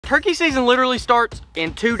turkey season literally starts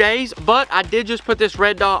in 2 days, but I did just put this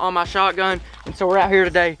red dot on my shotgun, and so we're out here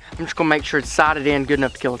today. I'm just gonna make sure it's sighted in good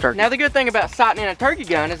enough to kill a turkey. Now the good thing about sighting in a turkey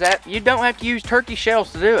gun is that you don't have to use turkey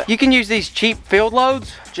shells to do it. You can use these cheap field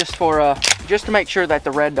loads just for just to make sure that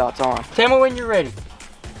the red dot's on. Tell me when you're ready.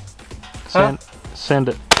 Send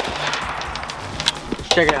it.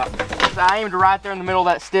 Check it out. I aimed right there in the middle of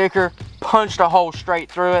that sticker, punched a hole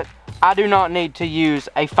straight through it. I do not need to use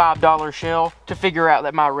a $5 shell to figure out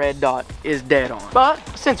that my red dot is dead on. But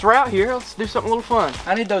since we're out here, let's do something a little fun.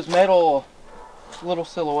 I need those metal little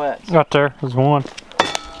silhouettes. Right there, there's one.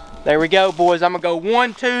 There we go, boys. I'm gonna go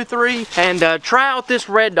 1, 2, 3, and try out this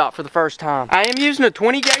red dot for the first time. I am using a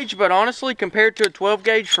 20 gauge, but honestly, compared to a 12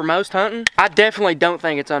 gauge for most hunting, I definitely don't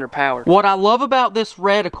think it's underpowered. What I love about this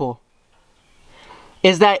reticle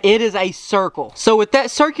is that it is a circle. So with that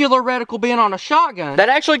circular reticle being on a shotgun, that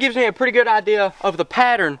actually gives me a pretty good idea of the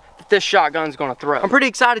pattern that this shotgun's gonna throw. I'm pretty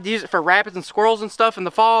excited to use it for rabbits and squirrels and stuff in the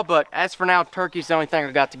fall, but as for now, turkey's the only thing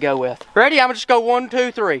I got to go with. Ready? I'm gonna just go 1,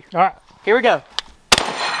 2, 3. All right. Here we go.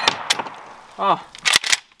 Oh.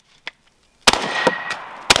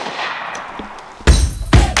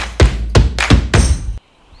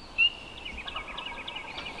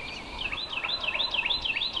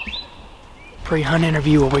 Pre-hunt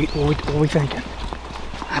interview, what we thinking?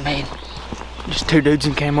 I mean, just 2 dudes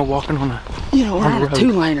in camo walking on a you know, we're on a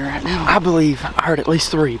 2-laner right now. I believe I heard at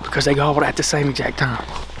least 3 because they gobbled at the same exact time.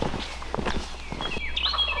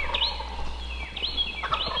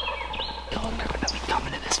 Y'all never know me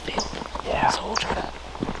coming to this field. Yeah. So we'll try to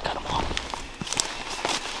cut them off.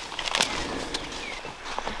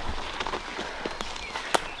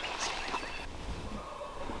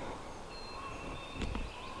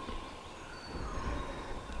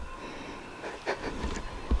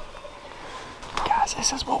 Guys,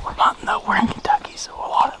 this is what we're hunting though. We're in Kentucky, so a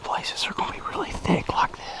lot of places are gonna be really thick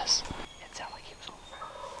like this. It sounded like he was on.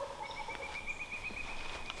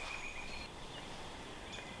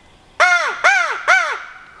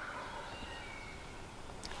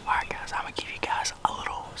 Alright guys, I'm gonna give you guys a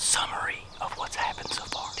little summary of what's happened so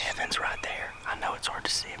far. Devin's right there. I know it's hard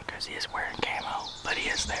to see him because he is wearing camo, but he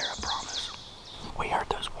is there, I promise. We heard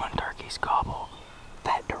those 1 turkeys gobble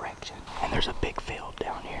that direction, and there's a big field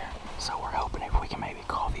down here. So we're hoping if we can maybe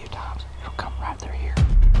call a few times, it'll come right through here.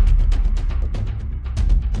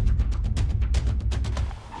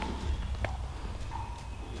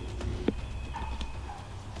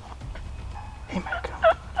 He may come.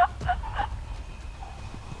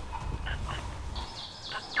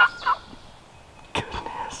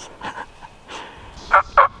 Goodness.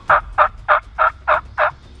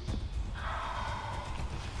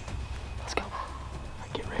 Let's go.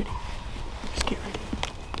 Get ready. Just get ready.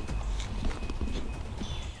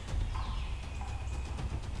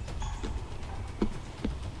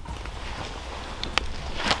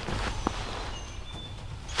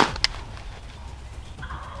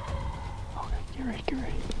 Okay, get ready, get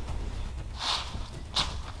ready.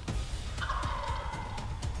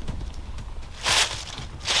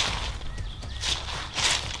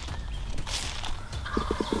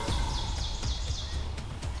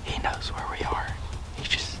 He knows where we are. He's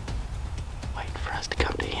just waiting for us to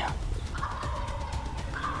come to him.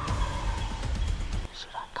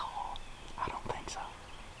 Should I call? I don't think so.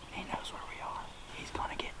 He knows where we are. He's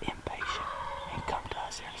gonna get impatient and come to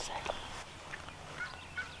us here in a second.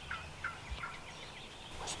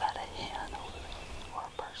 Was that a hen or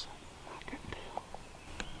a person? I couldn't tell.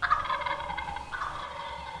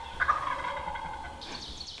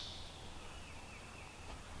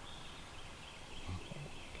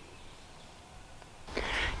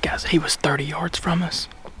 Guys, he was 30 yards from us.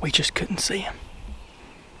 We just couldn't see him.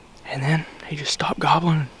 And then he just stopped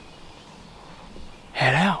gobbling and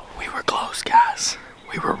head out. We were close, guys.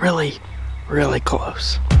 We were really, really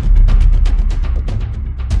close.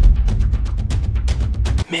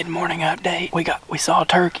 Mid-morning update. We saw a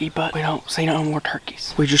turkey, but we don't see no more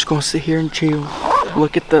turkeys. We're just gonna sit here and chill.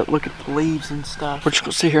 Look at the leaves and stuff. We're just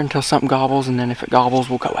gonna sit here until something gobbles, and then if it gobbles,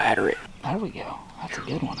 we'll go after it. There we go. That's a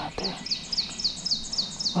good one right there.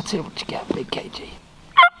 Let's see what you got, big KG.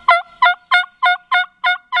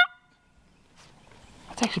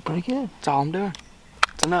 That's actually pretty good. That's all I'm doing.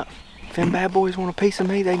 It's enough. If them bad boys want a piece of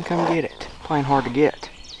me, they can come get it. Playing hard to get.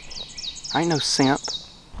 I ain't no simp.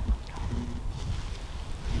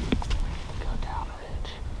 Go down the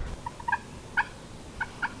ridge.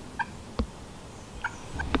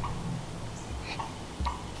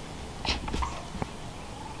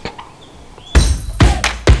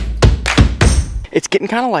 It's getting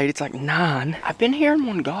kind of late. It's like 9. I've been hearing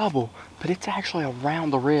one gobble, but it's actually around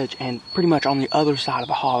the ridge and pretty much on the other side of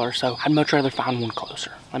the holler, so I'd much rather find one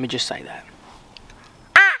closer. Let me just say that.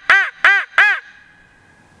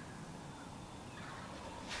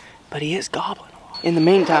 But he is gobbling. In the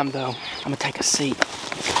meantime, though, I'm gonna take a seat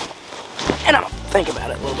and I'm gonna think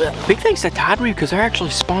about it a little bit. Big thanks to Tideweed because they're actually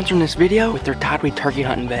sponsoring this video with their Tideweed turkey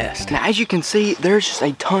hunting vest. Now, as you can see, there's just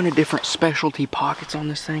a ton of different specialty pockets on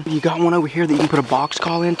this thing. You got one over here that you can put a box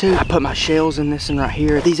call into. I put my shells in this one right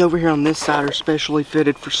here. These over here on this side are specially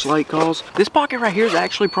fitted for slate calls. This pocket right here is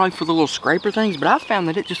actually probably for the little scraper things, but I found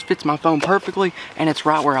that it just fits my phone perfectly and it's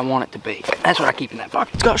right where I want it to be. That's what I keep in that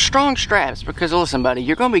pocket. It's got strong straps because listen, buddy,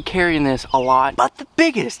 you're gonna be carrying this a lot, but the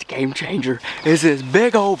biggest game changer is this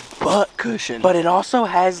big old butt cushion. But it also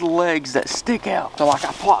has legs that stick out. So like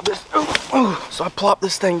I plop this, so I plop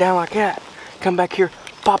this thing down like that. Come back here,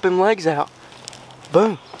 pop them legs out.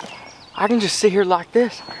 Boom. I can just sit here like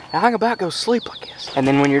this. And I can about go sleep like this. And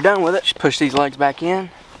then when you're done with it, just push these legs back in.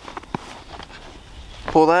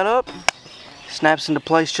 Pull that up. Snaps into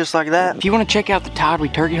place just like that. If you want to check out the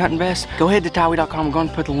Tideweed turkey hunting vest, go ahead to tideweed.com. I'm going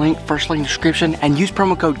to put the link, first link in the description, and use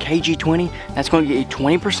promo code KG20. That's going to get you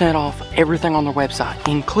 20% off everything on their website,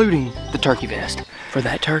 including the turkey vest. For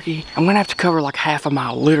that turkey, I'm going to have to cover like half a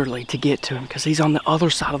mile literally to get to him because he's on the other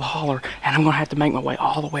side of the holler and I'm going to have to make my way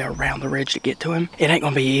all the way around the ridge to get to him. It ain't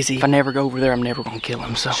going to be easy. If I never go over there, I'm never going to kill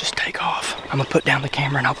him. So just take off. I'm going to put down the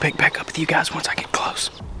camera and I'll pick back up with you guys once I get close.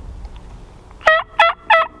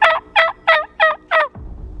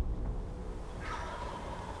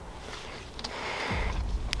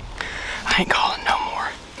 I ain't calling no more.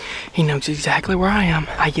 He knows exactly where I am.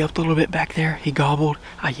 I yelped a little bit back there. He gobbled.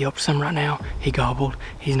 I yelped some right now. He gobbled.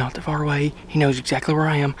 He's not that far away. He knows exactly where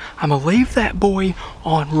I am. I'm gonna leave that boy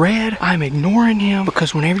on red. I'm ignoring him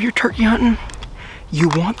because whenever you're turkey hunting, you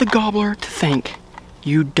want the gobbler to think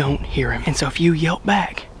you don't hear him. And so if you yelp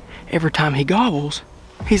back every time he gobbles,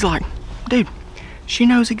 he's like, dude, she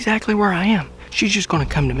knows exactly where I am. She's just gonna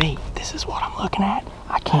come to me. This is what I'm looking at.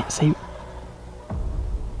 I can't see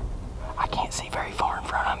very far in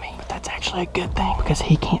front of me, but that's actually a good thing because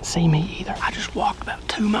he can't see me either. I just walked about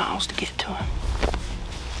 2 miles to get to him.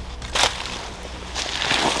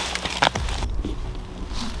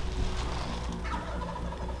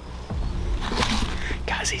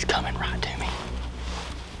 Guys, he's coming right to me.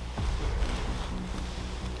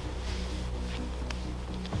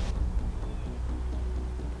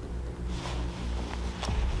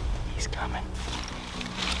 He's coming.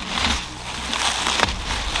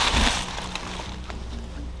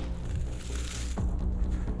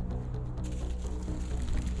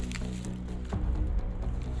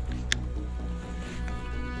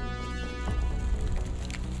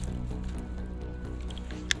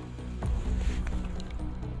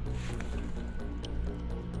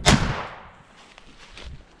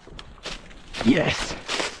 Yes.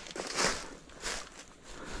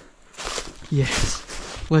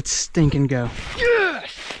 Yes. Let's stink and go.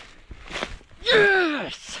 Yes!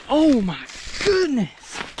 Yes! Oh my goodness.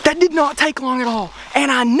 That did not take long at all.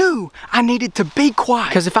 And I knew I needed to be quiet.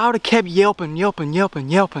 Because if I would have kept yelping, he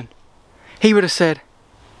would have said,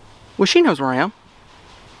 well, she knows where I am.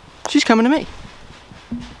 She's coming to me.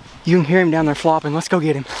 You can hear him down there flopping. Let's go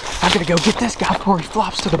get him. I gotta go get this guy before he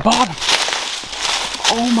flops to the bottom.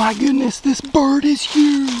 Oh my goodness, this bird is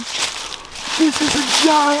huge. This is a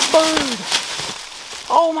giant bird.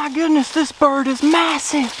 Oh my goodness, this bird is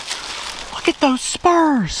massive. Look at those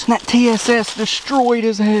spurs. And that TSS destroyed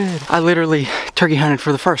his head. I literally turkey hunted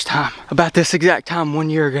for the first time about this exact time 1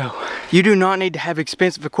 year ago. You do not need to have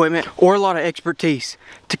expensive equipment or a lot of expertise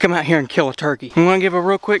to come out here and kill a turkey. I'm gonna give a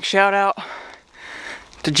real quick shout out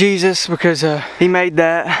to Jesus because he made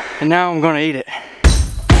that and now I'm gonna eat it.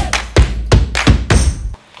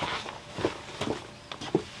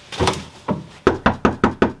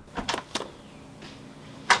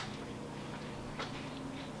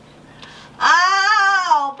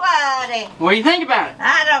 What do you think about it?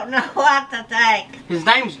 I don't know what to think. His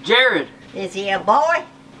name's Jared. Is he a boy?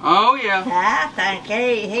 Oh yeah. I think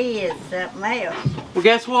he is something else. Well,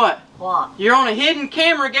 guess what? What? You're on a hidden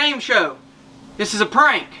camera game show. This is a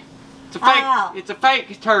prank. It's a fake. Oh. It's a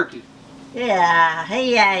fake turkey. Yeah,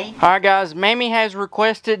 he ain't. All right, guys. Mamie has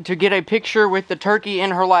requested to get a picture with the turkey in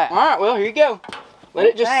her lap. All right. Well, here you go. Let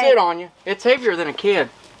it just sit on you. It's heavier than a kid.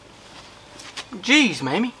 Jeez,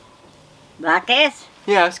 Mamie. Like this?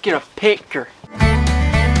 Yeah, let's get a picture.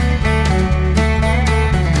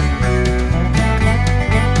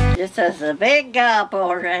 This is a big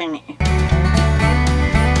gobbler, ain't it?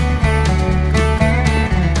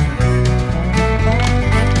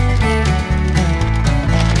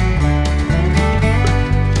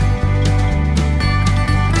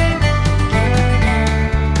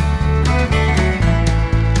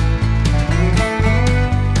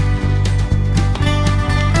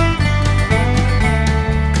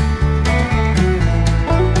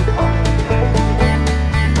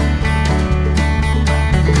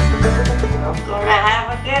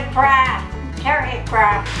 cry. Carry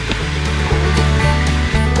cry.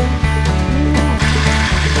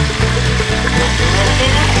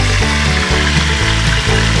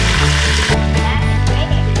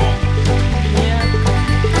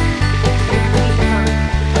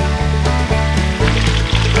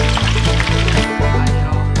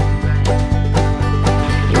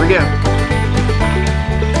 Here we go.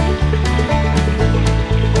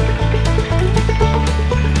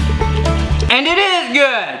 And it is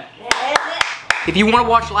good! If you want to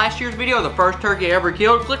watch last year's video, the first turkey I ever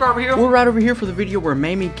killed, click over here. Or right over here for the video where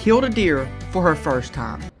Mamie killed a deer for her first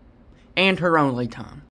time. And her only time.